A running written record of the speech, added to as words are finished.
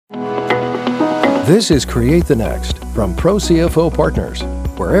This is Create the Next from Pro CFO Partners,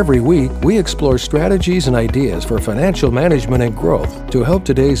 where every week we explore strategies and ideas for financial management and growth to help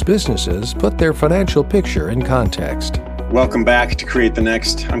today's businesses put their financial picture in context. Welcome back to Create the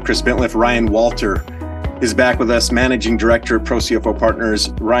Next. I'm Chris Bentliff. Ryan Walter is back with us, Managing Director at Pro CFO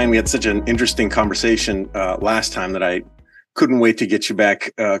Partners. Ryan, we had such an interesting conversation last time that I couldn't wait to get you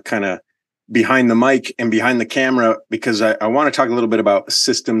back kind of behind the mic and behind the camera, because I want to talk a little bit about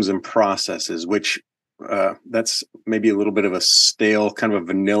systems and processes, which that's maybe a little bit of a stale, kind of a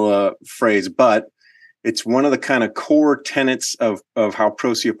vanilla phrase, but it's one of the kind of core tenets of how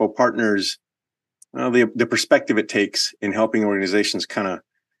Pro CFO Partners, the perspective it takes in helping organizations kind of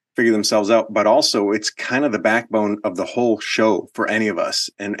figure themselves out, but also it's kind of the backbone of the whole show for any of us.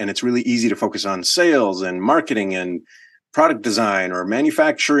 And it's really easy to focus on sales and marketing and product design or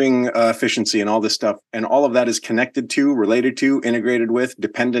manufacturing efficiency and all this stuff. And all of that is connected to, related to, integrated with,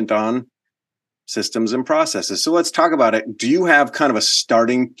 dependent on systems and processes. So let's talk about it. Do you have kind of a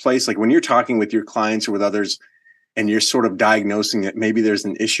starting place? Like when you're talking with your clients or with others and you're sort of diagnosing that maybe there's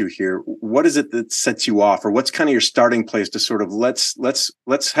an issue here, what is it that sets you off? Or what's kind of your starting place to sort of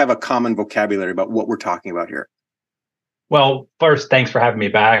let's have a common vocabulary about what we're talking about here? Well, first, thanks for having me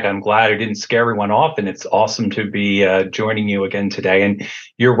back. I'm glad I didn't scare everyone off, and it's awesome to be joining you again today. And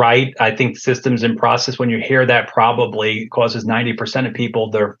you're right. I think systems and process, when you hear that, probably causes 90% of people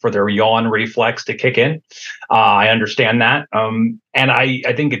for their yawn reflex to kick in. I understand that. And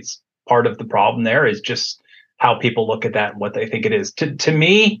I think it's part of the problem there is just how people look at that and what they think it is. To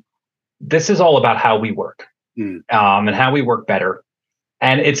me, this is all about how we work and how we work better.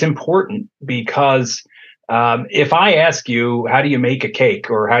 And it's important because if I ask you, how do you make a cake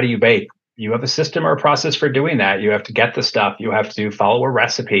or how do you bake? You have a system or a process for doing that. You have to get the stuff. You have to follow a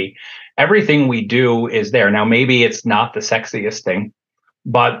recipe. Everything we do is there. Now, maybe it's not the sexiest thing,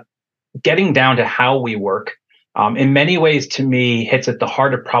 but getting down to how we work, in many ways, to me, hits at the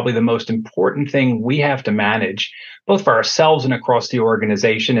heart of probably the most important thing we have to manage, both for ourselves and across the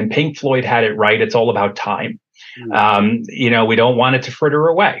organization. And Pink Floyd had it right. It's all about time. We don't want it to fritter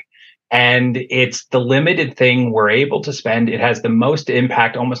away. And it's the limited thing we're able to spend. It has the most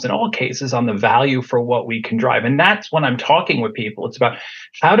impact almost in all cases on the value for what we can drive. And that's when I'm talking with people. It's about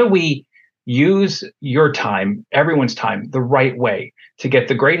how do we use your time, everyone's time, the right way to get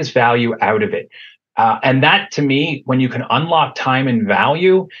the greatest value out of it. And that, to me, when you can unlock time and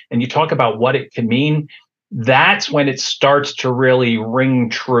value and you talk about what it can mean, that's when it starts to really ring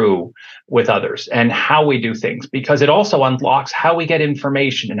true with others and how we do things, because it also unlocks how we get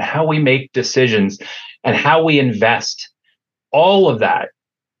information and how we make decisions and how we invest. All of that,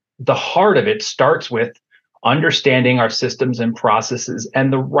 the heart of it starts with understanding our systems and processes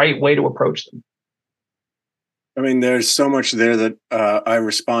and the right way to approach them. I mean, there's so much there that I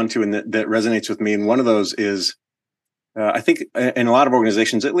respond to and that resonates with me. And one of those is, I think in a lot of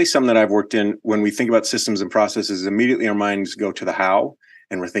organizations, at least some that I've worked in, when we think about systems and processes, immediately our minds go to the how.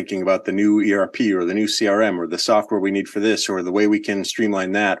 And we're thinking about the new ERP or the new CRM or the software we need for this or the way we can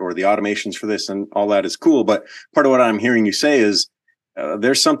streamline that or the automations for this, and all that is cool. But part of what I'm hearing you say is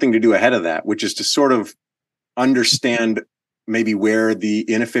there's something to do ahead of that, which is to sort of understand maybe where the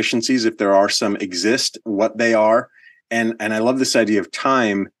inefficiencies, if there are some, exist, what they are. And I love this idea of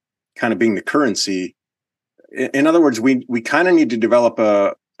time kind of being the currency. In other words, we kind of need to develop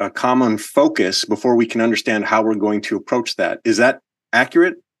a common focus before we can understand how we're going to approach that. Is that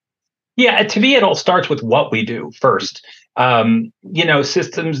accurate? Yeah, to me, it all starts with what we do first.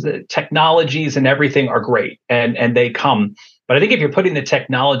 Systems, the technologies and everything are great and they come. But I think if you're putting the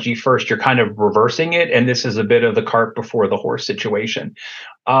technology first, you're kind of reversing it. And this is a bit of the cart before the horse situation.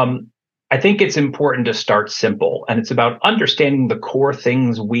 I think it's important to start simple, and it's about understanding the core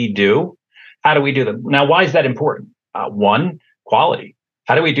things we do. How do we do them? Now, why is that important? One, quality.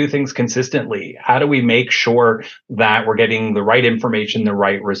 How do we do things consistently? How do we make sure that we're getting the right information, the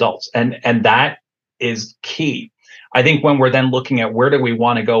right results? And that is key. I think when we're then looking at where do we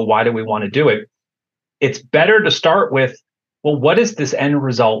want to go, why do we want to do it, it's better to start with, well, what does this end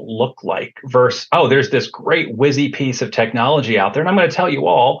result look like versus, oh, there's this great whizzy piece of technology out there. And I'm going to tell you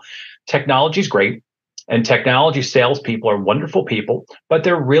all, technology is great. And technology salespeople are wonderful people, but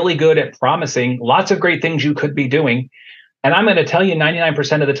they're really good at promising lots of great things you could be doing. And I'm going to tell you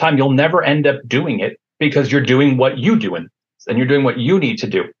 99% of the time, you'll never end up doing it because you're doing what you do and you're doing what you need to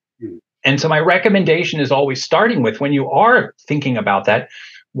do. And so my recommendation is always starting with, when you are thinking about that,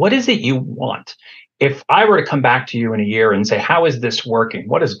 what is it you want? If I were to come back to you in a year and say, how is this working?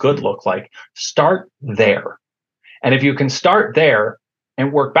 What does good look like? Start there. And if you can start there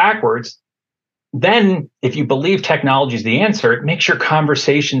and work backwards, then if you believe technology is the answer, it makes your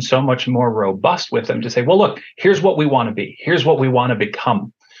conversation so much more robust with them to say, well, look, here's what we want to be. Here's what we want to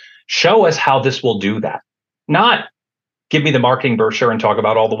become. Show us how this will do that. Not give me the marketing brochure and talk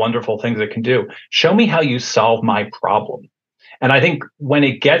about all the wonderful things it can do. Show me how you solve my problem. And I think when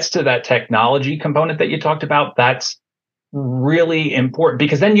it gets to that technology component that you talked about, that's really important,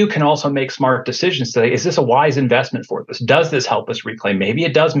 because then you can also make smart decisions to say, is this a wise investment for us? Does this help us reclaim? Maybe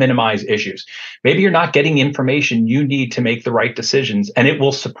it does minimize issues. Maybe you're not getting the information you need to make the right decisions, and it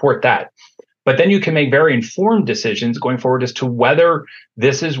will support that. But then you can make very informed decisions going forward as to whether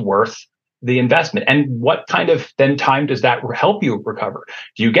this is worth the investment, and what kind of then time does that help you recover?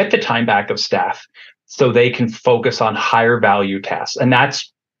 Do you get the time back of staff so they can focus on higher value tasks? And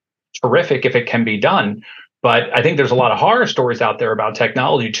that's terrific if it can be done. But I think there's a lot of horror stories out there about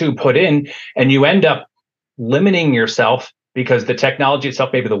technology too put in, and you end up limiting yourself because the technology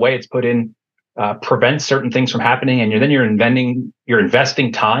itself, maybe the way it's put in, prevents certain things from happening, and you're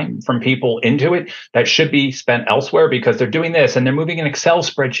investing time from people into it that should be spent elsewhere because they're doing this and they're moving an Excel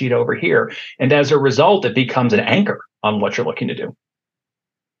spreadsheet over here, and as a result, it becomes an anchor on what you're looking to do.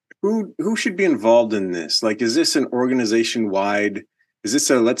 Who should be involved in this? Like, is this an organization wide? Is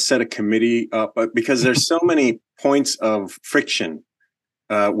this let's set a committee up? Because there's so many points of friction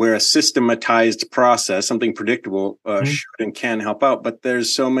where a systematized process, something predictable, should and can help out. But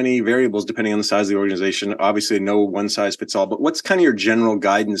there's so many variables depending on the size of the organization. Obviously, no one size fits all. But what's kind of your general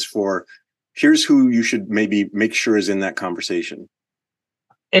guidance for here's who you should maybe make sure is in that conversation?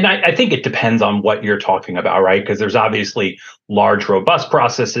 And I think it depends on what you're talking about, right? Because there's obviously large, robust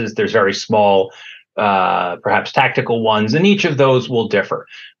processes. There's very small, perhaps tactical ones, and each of those will differ.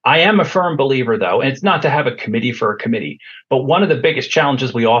 I am a firm believer, though, and it's not to have a committee for a committee, but one of the biggest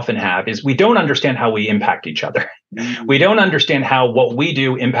challenges we often have is we don't understand how we impact each other. We don't understand how what we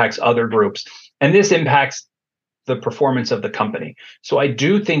do impacts other groups, and this impacts the performance of the company. So I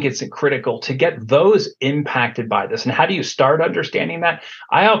do think it's critical to get those impacted by this. And how do you start understanding that?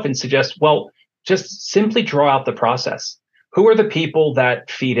 I often suggest, well, just simply draw out the process. Who are the people that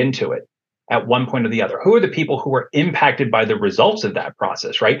feed into it at one point or the other? Who are the people who are impacted by the results of that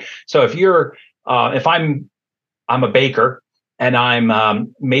process, right? So if I'm a baker and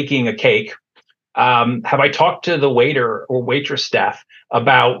I'm making a cake, have I talked to the waiter or waitress staff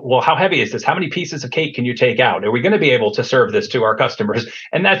about, well, how heavy is this? How many pieces of cake can you take out? Are we going to be able to serve this to our customers?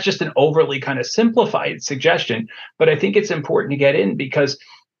 And that's just an overly kind of simplified suggestion. But I think it's important to get in because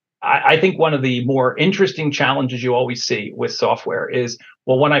I think one of the more interesting challenges you always see with software is,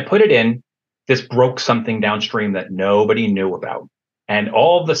 well, when I put it in, this broke something downstream that nobody knew about. And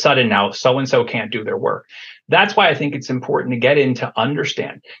all of a sudden now so-and-so can't do their work. That's why I think it's important to get in to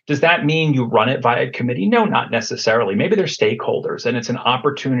understand. Does that mean you run it via committee? No, not necessarily. Maybe they're stakeholders and it's an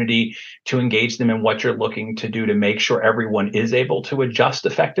opportunity to engage them in what you're looking to do to make sure everyone is able to adjust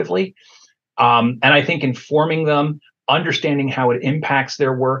effectively. And I think informing them, understanding how it impacts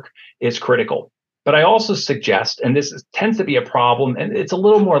their work is critical. But I also suggest, and tends to be a problem, and it's a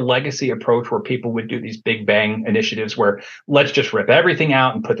little more legacy approach where people would do these big bang initiatives where let's just rip everything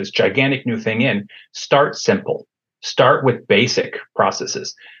out and put this gigantic new thing in. Start simple. Start with basic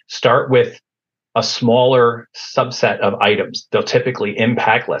processes. Start with a smaller subset of items. They'll typically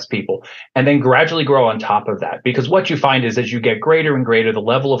impact less people, and then gradually grow on top of that. Because what you find is as you get greater and greater, the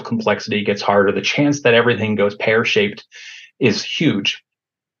level of complexity gets harder. The chance that everything goes pear-shaped is huge.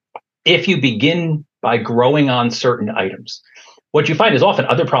 If you begin by growing on certain items, what you find is often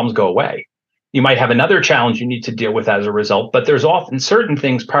other problems go away. You might have another challenge you need to deal with as a result, but there's often certain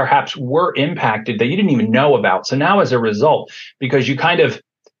things perhaps were impacted that you didn't even know about. So now as a result, because you kind of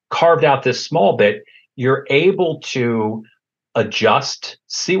carved out this small bit, you're able to adjust,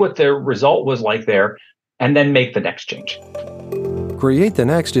 see what the result was like there, and then make the next change. Create the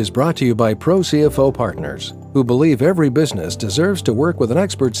Next is brought to you by Pro CFO Partners, who believe every business deserves to work with an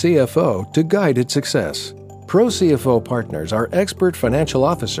expert CFO to guide its success. Pro CFO Partners are expert financial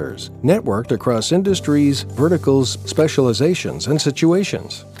officers networked across industries, verticals, specializations, and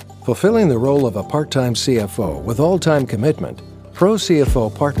situations. Fulfilling the role of a part-time CFO with all-time commitment, Pro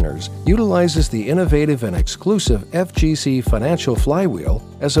CFO Partners utilizes the innovative and exclusive FGC Financial Flywheel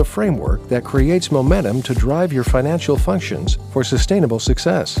as a framework that creates momentum to drive your financial functions for sustainable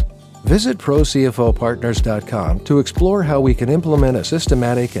success. Visit ProCFOPartners.com to explore how we can implement a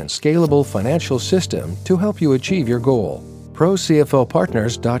systematic and scalable financial system to help you achieve your goal.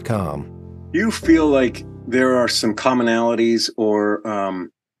 ProCFOPartners.com. You feel like there are some commonalities or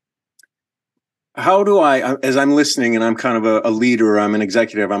how do I, as I'm listening and I'm kind of a leader, I'm an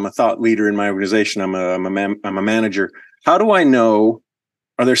executive, I'm a thought leader in my organization, I'm a manager. How do I know,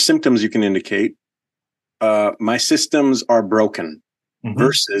 are there symptoms you can indicate my systems are broken Mhm.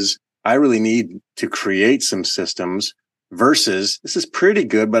 versus I really need to create some systems versus this is pretty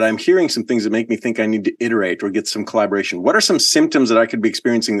good, but I'm hearing some things that make me think I need to iterate or get some collaboration. What are some symptoms that I could be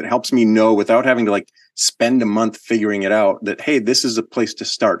experiencing that helps me know without having to like spend a month figuring it out that, hey, this is a place to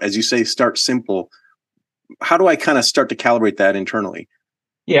start? As you say, start simple. How do I kind of start to calibrate that internally?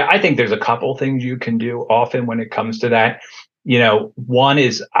 Yeah, I think there's a couple things you can do often when it comes to that. One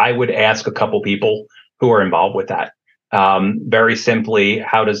is I would ask a couple people who are involved with that. Very simply,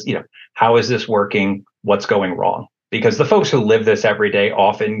 how is this working? What's going wrong? Because the folks who live this every day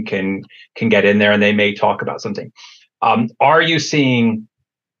often can get in there and they may talk about something. Are you seeing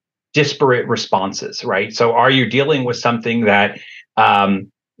disparate responses, right? So are you dealing with something that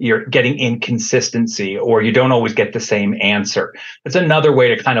you're getting inconsistency or you don't always get the same answer? That's another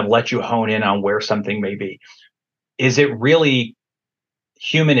way to kind of let you hone in on where something may be. Is it really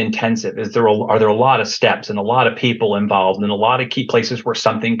human intensive? Are there a lot of steps and a lot of people involved and a lot of key places where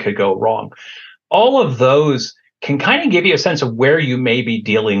something could go wrong? All of those can kind of give you a sense of where you may be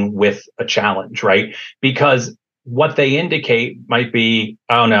dealing with a challenge, right? Because what they indicate might be,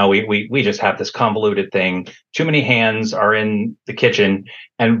 oh no, we just have this convoluted thing. Too many hands are in the kitchen,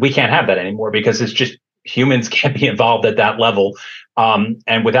 and we can't have that anymore because it's just humans can't be involved at that level.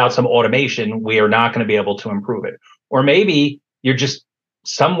 And without some automation, we are not going to be able to improve it. Or maybe you're just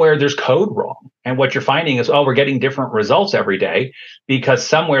somewhere there's code wrong. And what you're finding is, we're getting different results every day because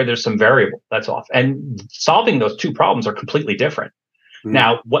somewhere there's some variable that's off. And solving those two problems are completely different. Mm-hmm.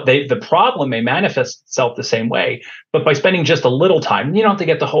 Now, the problem may manifest itself the same way, but by spending just a little time, you don't have to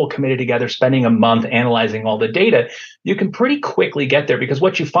get the whole committee together, spending a month analyzing all the data, you can pretty quickly get there because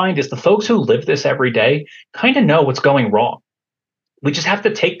what you find is the folks who live this every day kind of know what's going wrong. We just have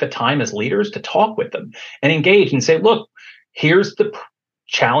to take the time as leaders to talk with them and engage and say, look, here's the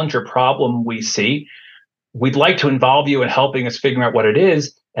challenge or problem we see. We'd like to involve you in helping us figure out what it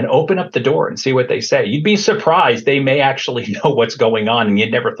is and open up the door and see what they say. You'd be surprised. They may actually know what's going on and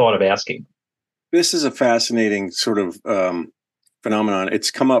you'd never thought of asking. This is a fascinating sort of phenomenon. It's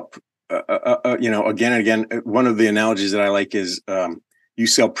come up, again and again. One of the analogies that I like is you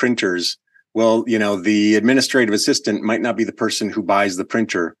sell printers. Well, the administrative assistant might not be the person who buys the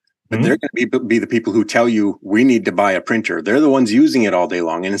printer, but they're going to be the people who tell you we need to buy a printer. They're the ones using it all day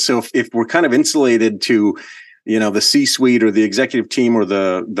long. And so if we're kind of insulated to, the C-suite or the executive team or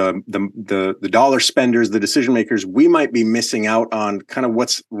the dollar spenders, the decision makers, we might be missing out on kind of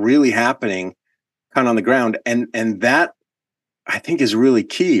what's really happening kind of on the ground. And that I think is really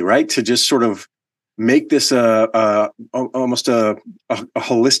key, right? To just sort of make this almost a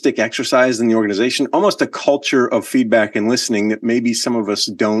holistic exercise in the organization, almost a culture of feedback and listening that maybe some of us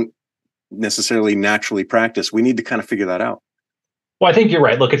don't necessarily naturally practice. We need to kind of figure that out. Well, I think you're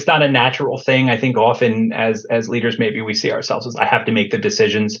right. Look, it's not a natural thing. I think often as leaders, maybe we see ourselves as I have to make the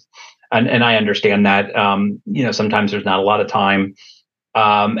decisions. And I understand that, sometimes there's not a lot of time.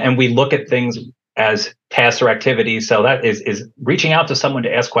 And we look at things as tasks or activities. So that is reaching out to someone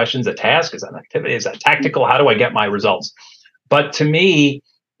to ask questions a task? Is that an activity? Is that tactical? How do I get my results? But to me,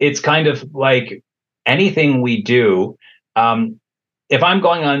 it's kind of like anything we do. If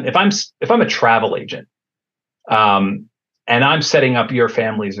I'm a travel agent, and I'm setting up your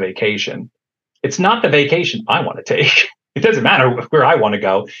family's vacation, it's not the vacation I want to take. It doesn't matter where I want to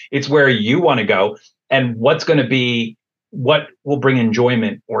go. It's where you want to go and what will bring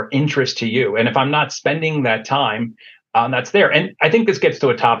enjoyment or interest to you. And if I'm not spending that time, that's there. And I think this gets to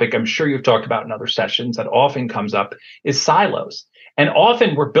a topic I'm sure you've talked about in other sessions that often comes up is silos. And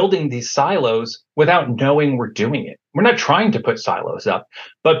often we're building these silos without knowing we're doing it. We're not trying to put silos up,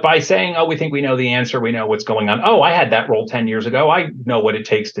 but by saying, we think we know the answer, we know what's going on. I had that role 10 years ago. I know what it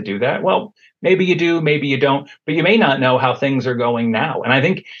takes to do that. Well, maybe you do, maybe you don't, but you may not know how things are going now. And I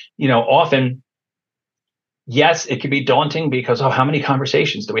think, often, yes, it can be daunting because, how many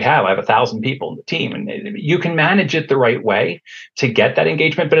conversations do we have? I have 1,000 people in the team, and you can manage it the right way to get that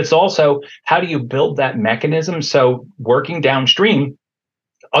engagement. But it's also, how do you build that mechanism? So working downstream,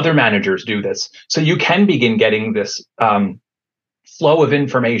 other managers do this. So you can begin getting this flow of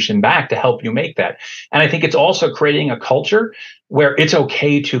information back to help you make that. And I think it's also creating a culture where it's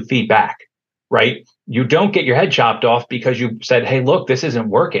okay to feedback, right? You don't get your head chopped off because you said, hey, look, this isn't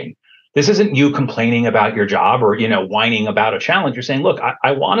working. This isn't you complaining about your job or, whining about a challenge. You're saying, look,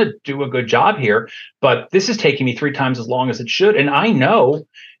 I want to do a good job here, but this is taking me 3 times as long as it should. And I know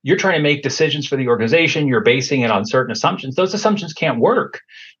you're trying to make decisions for the organization. You're basing it on certain assumptions. Those assumptions can't work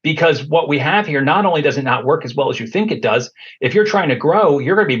because what we have here, not only does it not work as well as you think it does, if you're trying to grow,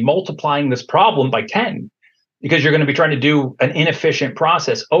 you're going to be multiplying this problem by 10. because you're going to be trying to do an inefficient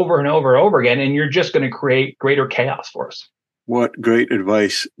process over and over and over again, and you're just going to create greater chaos for us. What great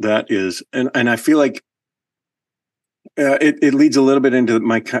advice that is. And I feel like it leads a little bit into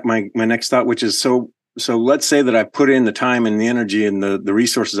my next thought, which is so let's say that I put in the time and the energy and the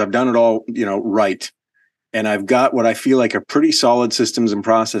resources. I've done it all, right. And I've got what I feel like are pretty solid systems and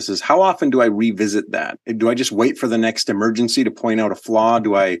processes. How often do I revisit that? Do I just wait for the next emergency to point out a flaw?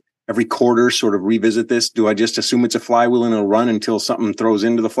 Do I every quarter sort of revisit this? Do I just assume it's a flywheel and it'll run until something throws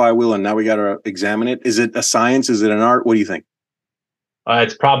into the flywheel and now we got to examine it? Is it a science? Is it an art? What do you think?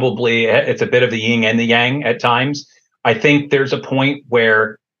 It's a bit of the yin and the yang at times. I think there's a point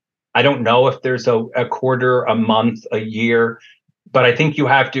where I don't know if there's a quarter, a month, a year, but I think you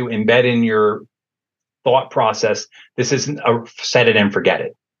have to embed in your thought process. This isn't a set it and forget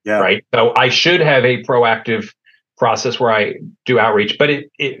it. Yeah. Right. So I should have a proactive process where I do outreach, but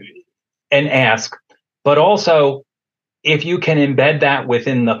and ask, but also if you can embed that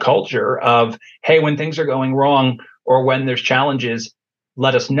within the culture of, hey, when things are going wrong or when there's challenges,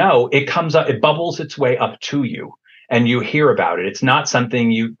 let us know. It comes up, it bubbles its way up to you and you hear about it. It's not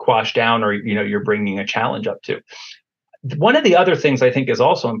something you quash down or, you're bringing a challenge up to. One of the other things I think is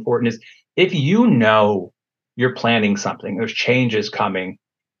also important is if you're planning something, there's changes coming,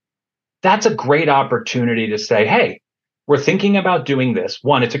 that's a great opportunity to say, hey, we're thinking about doing this.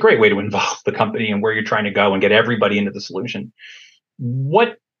 One, it's a great way to involve the company and where you're trying to go and get everybody into the solution.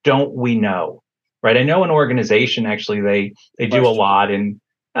 What don't we know? Right. I know an organization, actually, they do a lot and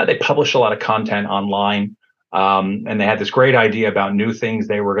they publish a lot of content online. And they had this great idea about new things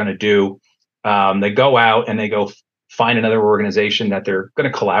they were going to do. They go out and they go find another organization that they're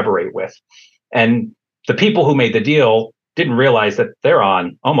going to collaborate with. And the people who made the deal didn't realize that they're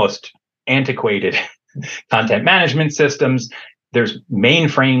on almost antiquated content management systems. There's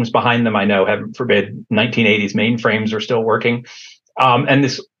mainframes behind them. I know, heaven forbid, 1980s mainframes are still working.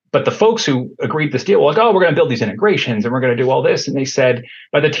 But the folks who agreed this deal were like, oh, we're going to build these integrations and we're going to do all this. And they said,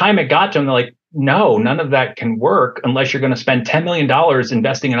 by the time it got to them, they're like, no, none of that can work unless you're going to spend $10 million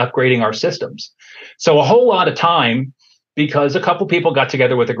investing in upgrading our systems. So a whole lot of time, because a couple people got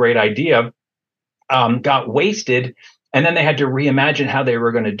together with a great idea, got wasted. And then they had to reimagine how they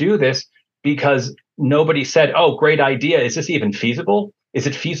were going to do this because nobody said, oh, great idea. Is this even feasible? Is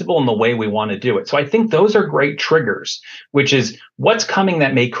it feasible in the way we want to do it? So I think those are great triggers, which is what's coming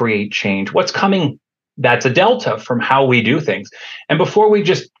that may create change, what's coming that's a delta from how we do things. And before we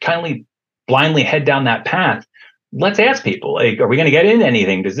just kind of blindly head down that path, let's ask people, like, are we going to get into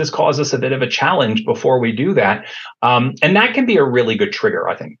anything? Does this cause us a bit of a challenge before we do that? And that can be a really good trigger,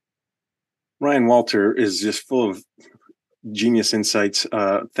 I think. Ryan Walter is just full of genius insights.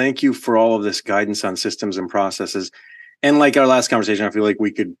 Thank you for all of this guidance on systems and processes. And like our last conversation, I feel like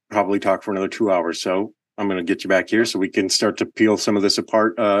we could probably talk for another 2 hours. So I'm going to get you back here so we can start to peel some of this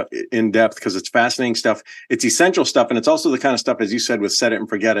apart in depth, because it's fascinating stuff. It's essential stuff. And it's also the kind of stuff, as you said, with set it and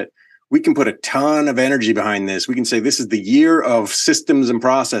forget it. We can put a ton of energy behind this. We can say this is the year of systems and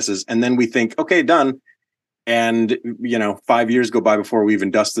processes. And then we think, okay, done. And, 5 years go by before we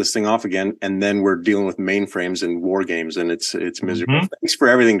even dust this thing off again. And then we're dealing with mainframes and war games, and it's miserable. Mm-hmm. Thanks for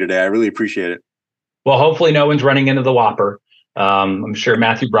everything today. I really appreciate it. Well, hopefully no one's running into the Whopper. I'm sure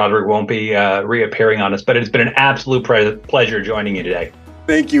Matthew Broderick won't be reappearing on us, but it's been an absolute pleasure joining you today.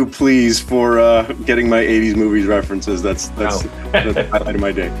 Thank you, please, for getting my 80s movies references. That's the highlight of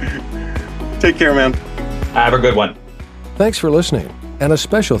my day. Take care, man. Have a good one. Thanks for listening, and a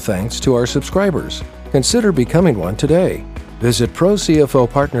special thanks to our subscribers. Consider becoming one today. Visit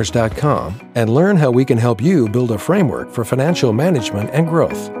ProCFOPartners.com and learn how we can help you build a framework for financial management and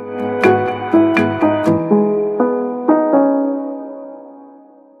growth.